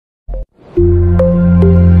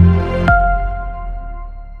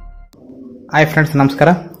Hi friends, ನಮಸ್ಕಾರ.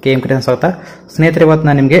 KM creation ಸ್ವಾಗತ. ಸ್ನೇಹಿತರೆ, ಇವತ್ತು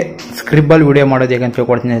ನಾನು ನಿಮಗೆ ಸ್ಕ್ರಿಬಲ್ ವಿಡಿಯೋ ಮಾಡೋದು ಹೇಗೆ ಅಂತ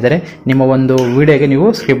ಹೇಳ್ಕೊಡ್ತೀನಿ ಸ್ನೇಹಿತರೆ. ನಿಮ್ಮ ಒಂದು ವಿಡಿಯೋಗೆ ನೀವು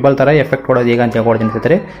ಸ್ಕ್ರಿಬಲ್ ಥರ ಎಫೆಕ್ಟ್ ಕೊಡೋದು ಹೇಗೆ ಅಂತ ಹೇಳ್ಕೊಡ್ತೀನಿ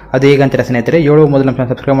ಸ್ನೇಹಿತರೆ. ಅದು ಹೇಗೆ ಅಂತೀರಾ ಸ್ನೇಹಿತರೆ? ಮೊದಲು ನಮ್ಮ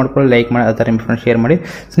ಸಬ್ಸ್ಕ್ರೈಬ್ ಮಾಡ್ಕೊಳ್ಳಿ, ಲೈಕ್ ಮಾಡಿ, ಅದರ ನಿಮ್ಮ ಫ್ರೆಂಡ್ಸ್ ಶೇರ್ ಮಾಡಿ.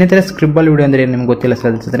 ಸ್ನೇಹಿತರೆ, ಸ್ಕ್ರಿಬಲ್ ವಿಡಿಯೋ ಅಂದರೆ ನಿಮ್ಗೆ ಗೊತ್ತಿಲ್ಲ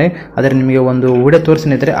ಸ್ನೇಹಿತರೆ. ಆದರೆ ನಿಮಗೆ ಒಂದು ವಿಡಿಯೋ ತೋರಿಸಿ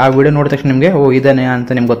ಸ್ನೇಹಿತರೆ, ಆ ವಿಡಿಯೋ ನೋಡಿದ ತಕ್ಷಣ ನಿಮಗೆ ಇದಾನೆ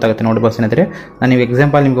ಅಂತ ನಿಮ್ಗೆ ಗೊತ್ತಾಗುತ್ತೆ. ನೋಡ್ಬೋದು ಸ್ನೇಹಿತರೆ, ನಾನು ನೀವು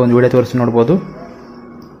ಎಕ್ಸಾಂಪಲ್ ನಿಮಗೆ ಒಂದು ವಿಡಿಯೋ ತೋರಿಸಿ ನೋಡ್ಬೋದು.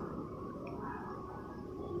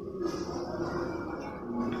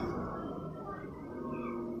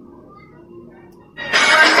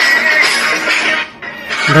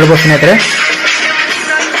 ನೋಡ್ಬೋದು ಸ್ನೇಹಿತರೆ,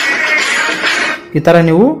 ಈ ತರ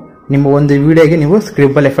ನೀವು ನಿಮ್ಮ ಒಂದು ವಿಡಿಯೋಗೆ ನೀವು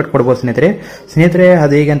ಸ್ಕ್ರಿಬಲ್ ಎಫೆಕ್ಟ್ ಕೊಡ್ಬೋದು ಸ್ನೇಹಿತರೆ.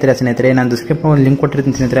 ಅದು ಹೇಗೆ ಅಂತೀರಾ ಸ್ನೇಹಿತರೆ? ನಾನು ಡಿಸ್ಕ್ರಿಪ್ಷನ್ ಒಂದು ಲಿಂಕ್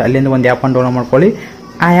ಕೊಟ್ಟಿರ್ತೀನಿ ಸ್ನೇಹಿತರೆ. ಅಲ್ಲಿಂದ ಒಂದು ಆ್ಯಪ್ ಅನ್ನು ಡೌನ್ಲೋಡ್ ಮಾಡ್ಕೊಳ್ಳಿ.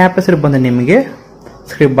 ಆ ಆ್ಯಪ್ ಹೆಸರು ಬಂದು ನಿಮಗೆ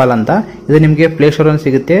ಸ್ಕ್ರಿಬಲ್ ಅಂತ. ಇದು ನಿಮಗೆ ಪ್ಲೇ ಸ್ಟೋರ್ ಅಲ್ಲಿ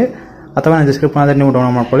ಸಿಗುತ್ತೆ, ಅಥವಾ ನಾನು ಡಿಸ್ಕ್ರಿಪ್ಷನ್ ಆದರೆ ನೀವು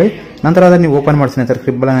ಡೌನ್ಲೋಡ್ ಮಾಡ್ಕೊಳ್ಳಿ. ನಂತರ ಅದನ್ನು ನೀವು ಓಪನ್ ಮಾಡಿ ಸ್ನೇಹಿತರೆ.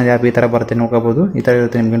 ಸ್ಕ್ರಿಬಲ್ ಅನ್ನೋ ಆ್ಯಪ್ ಈ ಥರ ಬರುತ್ತೆ, ನೋಡ್ಕೋಬಹುದು. ಈ ಥರ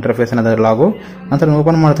ಇರುತ್ತೆ ನಿಮ್ಗೆ ಇಂಟರ್ಫೇಸ್ ಅನ್ನೋದು ಲಾಗು. ನಂತರ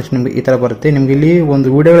ಓಪನ್ ಮಾಡಿದ ತಕ್ಷಣ ನಿಮಗೆ ಈ ಥರ ಬರುತ್ತೆ. ನಿಮ್ಗೆ ಇಲ್ಲಿ ಒಂದು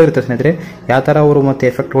ವಿಡಿಯೋಗಳು ಇರುತ್ತೆ ಸ್ನೇಹಿತರೆ, ಯಾವ ಥರ ಅವರು ಮತ್ತೆ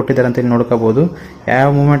ಎಫೆಕ್ಟ್ ಕೊಟ್ಟಿದ್ದಾರೆ ಅಂತ ನೋಡ್ಕೋಬಹುದು. ಯಾವ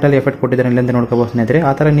ಮೂಮೆಂಟಲ್ಲಿ ಎಫೆಕ್ಟ್ ಕೊಟ್ಟಿದ್ದಾರೆ ಇಲ್ಲಿಂದ ನೋಡ್ಕೋಬಹುದು ಸ್ನೇಹಿತರೆ.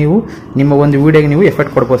 ಆ ಥರ ನೀವು ನಿಮ್ಮ ಒಂದು ವಿಡಿಯೋಗೆ ನೀವು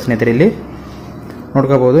ಎಫೆಕ್ಟ್ ಕೊಡ್ಬೋದು ಸ್ನೇಹಿತರೆ. ಇಲ್ಲಿ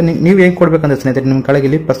ನೋಡ್ಕೋಬಹುದು. ನೀವು ಹೇಗೆ ಕೊಡ್ಬೇಕಂದ್ರೆ ಸ್ನೇಹಿತರೆ, ನಿಮ್ಮ ಕೆಳಗೆ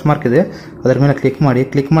ಇಲ್ಲಿ ಪ್ಲಸ್ ಮಾರ್ಕ್ ಇದೆ, ಅದರ ಮೇಲೆ ಕ್ಲಿಕ್ ಮಾಡಿ.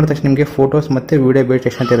 ಕ್ಲಿಕ್ ಮಾಡಿದ ತಕ್ಷಣ ನಿಮಗೆ ಫೋಟೋಸ್ ಮತ್ತು ವಿಡಿಯೋ ಬೇಸ್ಟ್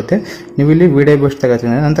ಎಷ್ಟು ಅಂತ ಇರುತ್ತೆ. ನೀವು ಇಲ್ಲಿ ವಿಡಿಯೋ ಬೇಸ್ಟ್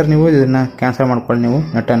ತಗೋತೀನಿ. ನಂತರ ನೀವು ಇದನ್ನು ಕ್ಯಾನ್ಸಲ್ ಮಾಡ್ಕೊಳ್ಳಿ. ನೀವು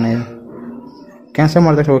ನೆಟ್ಟನ್ನು ಕ್ಯಾನ್ಸಲ್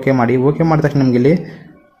ಮಾಡಿದ ತಕ್ಷಣ ಓಕೆ ಮಾಡಿ. ಓಕೆ ಮಾಡಿದ ತಕ್ಷಣ ನಿಮಗೆ ಇಲ್ಲಿ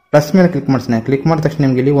ಪ್ಲಸ್ ಮೇಲೆ ಕ್ಲಿಕ್ ಮಾಡ್ತೀನಿ. ಕ್ಲಿಕ್ ಮಾಡಿದ ತಕ್ಷಣ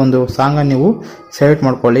ನಿಮಗೆ ಇಲ್ಲಿ ಒಂದು ಸಾಂಗನ್ನು ನೀವು ಸೆಲೆಕ್ಟ್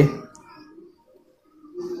ಮಾಡ್ಕೊಳ್ಳಿ.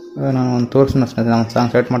 ನಾನು ಒಂದು ತೋರಿಸ್ತೀನಿ ಸ್ನೇಹಿತರೆ, ನಾನು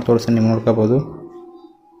ಸಾಂಗ್ ಸೆಲೆಕ್ಟ್ ಮಾಡಿ ತೋರಿಸ್ತೀನಿ, ನೀವು ನೋಡ್ಕೋಬಹುದು.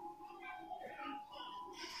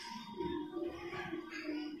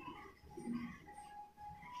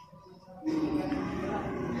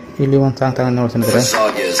 ಇಲ್ಲಿ ಒಂದು ಸಾಂಗ್ ತಗೊಂಡು ನೋಡ್ತಿದ್ರೆ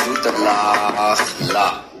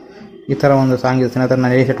ಈ ಥರ ಒಂದು ಸಾಂಗ್ ಇರುತ್ತೆ. ಅದರ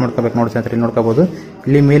ನಾನು ಹೇಗೆ ಸೆಟ್ ಮಾಡ್ಕೋಬೇಕು ನೋಡಿ ಸ್ನೇಹಿತರೆ, ನೋಡ್ಕೋಬಹುದು.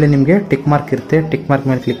 ಇಲ್ಲಿ ಮೇಲೆ ನಿಮಗೆ ಟಿಕ್ ಮಾರ್ಕ್ ಇರುತ್ತೆ. ಟಿಕ್ ಮಾರ್ಕ್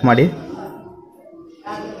ಮೇಲೆ ಕ್ಲಿಕ್ ಮಾಡಿ,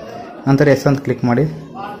 ನಂತರ ಎಸ್ ಅಂತ ಕ್ಲಿಕ್ ಮಾಡಿ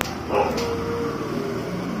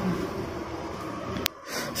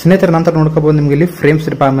ಸ್ನೇಹಿತರೆ. ನಂತರ ನೋಡ್ಕೋಬಹುದು, ನಿಮಗೆ ಇಲ್ಲಿ ಫ್ರೇಮ್ಸ್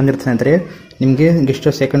ಬಂದಿರುತ್ತೆ ಸ್ನೇಹಿತರೆ. ನಿಮಗೆ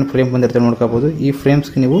ಎಷ್ಟು ಸೆಕೆಂಡ್ ಫ್ರೇಮ್ ಬಂದಿರುತ್ತೆ ನೋಡ್ಕೋಬಹುದು. ಈ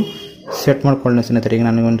ಫ್ರೇಮ್ಸ್ಗೆ ನೀವು ಸೆಟ್ ಮಾಡ್ಕೊಳ್ಳಿ ಸ್ನೇಹಿತರೆ. ಈಗ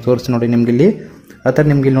ನಾನು ಒಂದು ತೋರಿಸಿ ನೋಡಿ. ನಿಮ್ಗೆ ಇಲ್ಲಿ ಆ ಥರ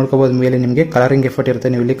ನಿಮ್ಗೆ ಇಲ್ಲಿ ನೋಡ್ಕೋಬಹುದು. ಮೇಲೆ ನಿಮಗೆ ಕಲರಿಂಗ್ ಎಫೆಕ್ಟ್ ಇರುತ್ತೆ.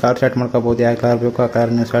 ನೀವು ಇಲ್ಲಿ ಕಲರ್ ಸೆಟ್ ಮಾಡ್ಕೋಬಹುದು. ಯಾವ ಕಲರ್ ಬೇಕೋ ಆ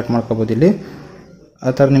ಕಲರ್ ನೀವು ಸೆಟ್ ಮಾಡ್ಕೋಬಹುದು. ಇಲ್ಲಿ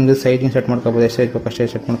ಆ ಥರ ನಿಮಗೆ ಸೈಜಿಂಗ್ ಸೆಟ್ ಮಾಡ್ಕೋಬೋದು. ಎಷ್ಟು ಸೈಜ್ ಬೇಕು ಅಷ್ಟೇ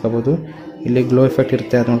ಸೆಟ್ ಮಾಡ್ಕೋಬೋದು. ಇಲ್ಲಿ ಗ್ಲೋ ಎಫೆಕ್ಟ್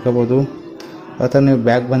ಇರುತ್ತೆ, ಅದು ನೋಡ್ಕೋಬೋದು. ಆ ಥರ ನೀವು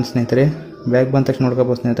ಬ್ಯಾಗ್ ಬಂದು ಸ್ನೇಹಿತರೆ, ಬ್ಯಾಗ್ ಬಂದ ತಕ್ಷಣ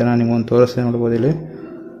ನೋಡ್ಕೋಬೋದು ಸ್ನೇಹಿತರೆ. ನಾನು ನಿಮ್ಗೆ ಒಂದು ತೋರಿಸಿ ನೋಡ್ಬೋದು. ಇಲ್ಲಿ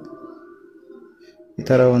ಈ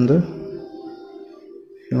ಥರ ಒಂದು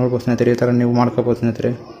ನೋಡ್ಬೋದು ಸ್ನೇಹಿತರೆ. ಈ ಥರ ನೀವು ಮಾಡ್ಕೋಬೋದು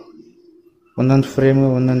ಸ್ನೇಹಿತರೆ. ಒಂದೊಂದು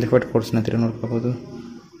ಫ್ರೇಮ್ಗೆ ಒಂದೊಂದು ಎಫೆಕ್ಟ್ ಕೊಡಿ ಸ್ನೇಹಿತರೆ, ನೋಡ್ಕೋಬೋದು.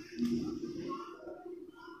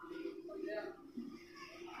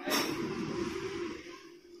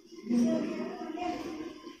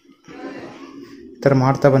 ಈ ಥರ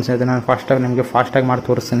ಮಾಡ್ತಾ ಬಂದು ಸ್ನೇಹಿತರೆ. ನಾನು ಫಾಸ್ಟಾಗಿ ಮಾಡಿ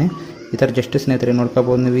ತೋರಿಸ್ತೀನಿ. ಈ ಥರ ಜಸ್ಟ್ ಸ್ನೇಹಿತರೆ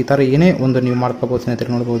ನೋಡ್ಕೋಬೋದು. ನೀವು ಈ ಥರ ಏನೇ ಒಂದು ನೀವು ಮಾಡ್ಕೋಬೋದು ಸ್ನೇಹಿತರೆ,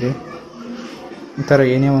 ನೋಡ್ಬೋದು. ಈ ಥರ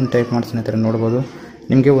ಏನೇ ಒಂದು ಟೈಪ್ ಮಾಡಿ ಸ್ನೇಹಿತರೆ, ನೋಡ್ಬೋದು.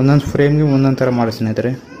 ನಿಮಗೆ ಒಂದೊಂದು ಫ್ರೇಮ್ಗೆ ಒಂದೊಂದು ಥರ ಮಾಡಿ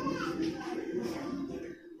ಸ್ನೇಹಿತರೆ.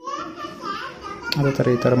 ಅದೇ ಥರ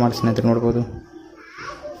ಈ ಥರ ಮಾಡಿ ಸ್ನೇಹಿತರೆ, ನೋಡ್ಬೋದು.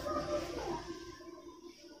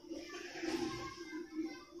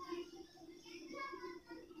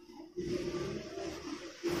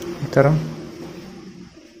 ಈ ಥರ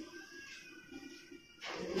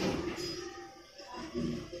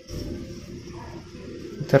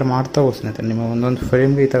ಮಾಡ್ತಾ ಹೋಗಿ ಸ್ನೇಹಿತರೆ. ನಿಮ್ಮ ಒಂದೊಂದು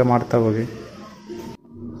ಫ್ರೇಮ್ಗೆ ಈ ಥರ ಮಾಡ್ತಾ ಹೋಗಿ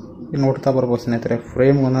ನೋಡ್ತಾ ಬರ್ಬೋದು ಸ್ನೇಹಿತರೆ.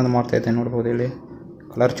 ಫ್ರೇಮ್ ಒಂದೊಂದು ಮಾಡ್ತಾ ಇದ್ದೇನೆ, ನೋಡ್ಬೋದು. ಇಲ್ಲಿ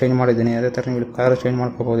ಕಲರ್ ಚೇಂಜ್ ಮಾಡಿದ್ದೀನಿ. ಅದೇ ಥರ ನೀವು ಕಲರ್ ಚೇಂಜ್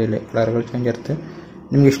ಮಾಡ್ಕೋಬೋದು. ಇಲ್ಲಿ ಕಲರ್ಗಳು ಚೇಂಜ್ ಇರುತ್ತೆ.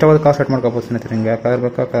 ನಿಮ್ಗೆ ಇಷ್ಟವಾದ ಕಲರ್ ಸೆಟ್ ಮಾಡ್ಕೋಬೋದು ಸ್ನೇಹಿತರೆ. ನಿಮ್ಗೆ ಯಾವ ಕಲರ್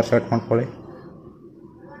ಬೇಕೋ ಆ ಕಲರ್ ಸೆಟ್ ಮಾಡ್ಕೊಳ್ಳಿ.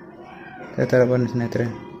 ಅದೇ ಥರ ಬನ್ನಿ ಸ್ನೇಹಿತರೆ,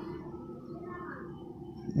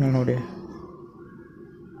 ನೀವು ನೋಡಿ.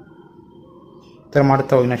 ಈ ಥರ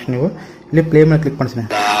ಮಾಡ್ತಾ ಹೋಗಿ. ನೆಕ್ಸ್ಟ್ ನೀವು ಇಲ್ಲಿ ಪ್ಲೇ ಮೇಲೆ ಕ್ಲಿಕ್ ಮಾಡಿ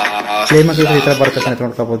ಸ್ನೇಹಿತರೆ. ಪ್ಲೇ ಮೇಲೆ ಕ್ಲಿಕ್ ಈ ಥರ ಬರುತ್ತೆ ಸ್ನೇಹಿತರೆ,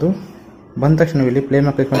 ನೋಡ್ಕೋಬೋದು. ಬಂದ ತಕ್ಷಣ ನೀವು ಇಲ್ಲಿ ಪ್ಲೇ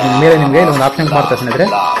ಮೇಲೆ ಕ್ಲಿಕ್ ಮಾಡಿ. ಮೇಲೆ ನಿಮಗೆ ಒಂದು ಆಪ್ಷನ್ ಬರುತ್ತೆ ಸ್ನೇಹಿತರೆ.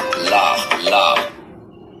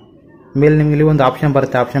 ಮೇಲೆ ನಿಮ್ಗೆ ಇಲ್ಲಿ ಒಂದು ಆಪ್ಷನ್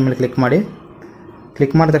ಬರುತ್ತೆ. ಆಪ್ಷನ್ ಮೇಲೆ ಕ್ಲಿಕ್ ಮಾಡಿ.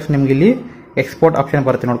 ಕ್ಲಿಕ್ ಮಾಡಿದ ತಕ್ಷಣ ನಿಮ್ಗೆ ಇಲ್ಲಿ ಎಕ್ಸ್ಪೋರ್ಟ್ ಆಪ್ಷನ್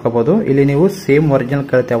ಬರುತ್ತೆ, ನೋಡ್ಕೋಬಹುದು. ಇಲ್ಲಿ ನೀವು ಸೇಮ್ ಒರಿಜಿನಲ್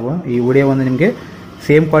ಕೇಳ್ತೇವೆ. ಈ ವಿಡಿಯೋ ಒಂದು ನಿಮಗೆ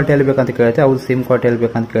ಸೇಮ್ ಕ್ವಾಲಿಟಿಯಲ್ಲಿ ಬೇಕಂತ ಕೇಳುತ್ತೆ. ಹೌದು, ಸೇಮ್ ಕ್ವಾಲಿಟಿಯಲ್ಲಿ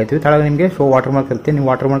ಬೇಕಂತ ಕೇಳ್ತೀವಿ. ತಳಗೆ ನಿಮಗೆ ಶೋ ವಾಟರ್ ಮಾರ್ಕ್ ಇರುತ್ತೆ. ನೀವು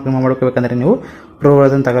ವಾಟರ್ ಮಾರ್ಕ್ ರಿಮೂವ್ ಮಾಡ್ಕೋಬೇಕಂದ್ರೆ ನೀವು ಪ್ರೋ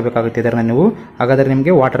ಅದನ್ನು ತಗೋಬೇಕಾಗುತ್ತೆ. ಇದನ್ನು ನೀವು ಹಾಗಾದರೆ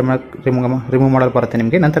ನಿಮಗೆ ವಾಟರ್ ಮಾರ್ಕ್ ರಿಮೂವ್ ಮಾಡಲು ಬರುತ್ತೆ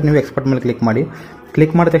ನಿಮಗೆ. ನಂತರ ನೀವು ಎಕ್ಸ್ಪೋರ್ಟ್ ಮೇಲೆ ಕ್ಲಿಕ್ ಮಾಡಿ.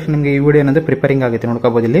 ಕ್ಲಿಕ್ ಮಾಡಿದ ತಕ್ಷಣ ನಿಮಗೆ ಈ ವಿಡಿಯೋ ಅನ್ನೋದು ಪ್ರಿಪೇರಿಂಗ್ ಆಗುತ್ತೆ,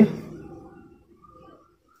 ನೋಡ್ಕೋಬಹುದು. ಇಲ್ಲಿ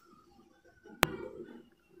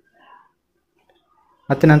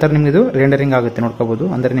ಮತ್ತೆ ನಂತರ ನಿಮ್ಗೆ ಇದು ರೆಂಡರಿಂಗ್ ಆಗುತ್ತೆ, ನೋಡ್ಕೋಬಹುದು.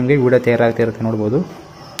 ಅಂದರೆ ನಿಮಗೆ ವಿಡಿಯೋ ತಯಾರಾಗ್ತಿರುತ್ತೆ, ನೋಡ್ಬೋದು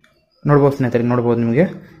ಸ್ನೇಹಿತರೆ. ನೋಡ್ಬೋದು ನಿಮಗೆ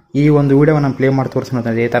ಈ ಒಂದು ವಿಡಿಯೋ ನಾನು ಪ್ಲೇ ಮಾಡಿ ತೋರಿಸ್ತೀನಿ.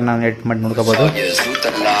 ಈ ಥರ ನಾನು ಎಡಿಟ್ ಮಾಡಿ ನೋಡ್ಕೋಬಹುದು.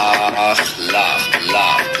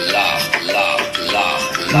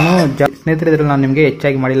 ನಾನು ಸ್ನೇಹಿತರೆ ಇದ್ರಲ್ಲಿ ನಾನು ನಿಮಗೆ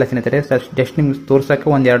ಹೆಚ್ಚಾಗಿ ಮಾಡಿಲ್ಲ ಸ್ನೇಹಿತರೆ. ಜಸ್ಟ್ ನಿಮ್ಗೆ ತೋರ್ಸಕ್ಕೆ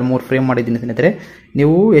ಒಂದು 2-3 ಫ್ರೇಮ್ ಮಾಡಿದ್ದೀನಿ ಸ್ನೇಹಿತರೆ.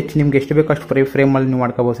 ನೀವು ನಿಮ್ಗೆ ಎಷ್ಟು ಬೇಕೋ ಅಷ್ಟು ಫ್ರೇಮ್ ಅಲ್ಲಿ ನೀವು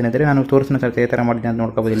ಮಾಡ್ಕೋಬಹುದು ಸ್ನೇಹಿತರೆ. ನಾನು ತೋರಿಸಿನ ಈ ಥರ ಮಾಡಿದ್ದೀನಿ ಅಂತ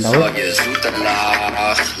ನೋಡ್ಕೋಬಹುದು. ನಾವು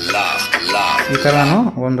ಈ ಥರ ನಾನು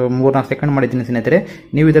ಒಂದು 3-4 ಸೆಕೆಂಡ್ ಮಾಡಿದ್ದೀನಿ ಸ್ನೇಹಿತರೆ.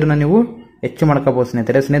 ನೀವು ಇದನ್ನು ನೀವು ಹೆಚ್ಚು ಮಾಡ್ಕೋಬಹುದು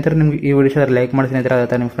ಸ್ನೇಹಿತರೆ ನಿಮ್ಗೆ ಈ ವಿಡಿಯೋ ಲೈಕ್ ಮಾಡಿ ಸ್ನೇಹಿತರೆ,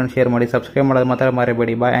 ಅದೇ ನಿಮ್ಮ ಫ್ರೆಂಡ್ಸ್ ಶೇರ್ ಮಾಡಿ, ಸಬ್ಸ್ಕ್ರೈಬ್ ಮಾಡೋದು ಮಾತ್ರ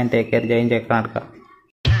ಮರಿಬೇಡಿ. Boy and take care. Jai Hind, Jai Karnataka.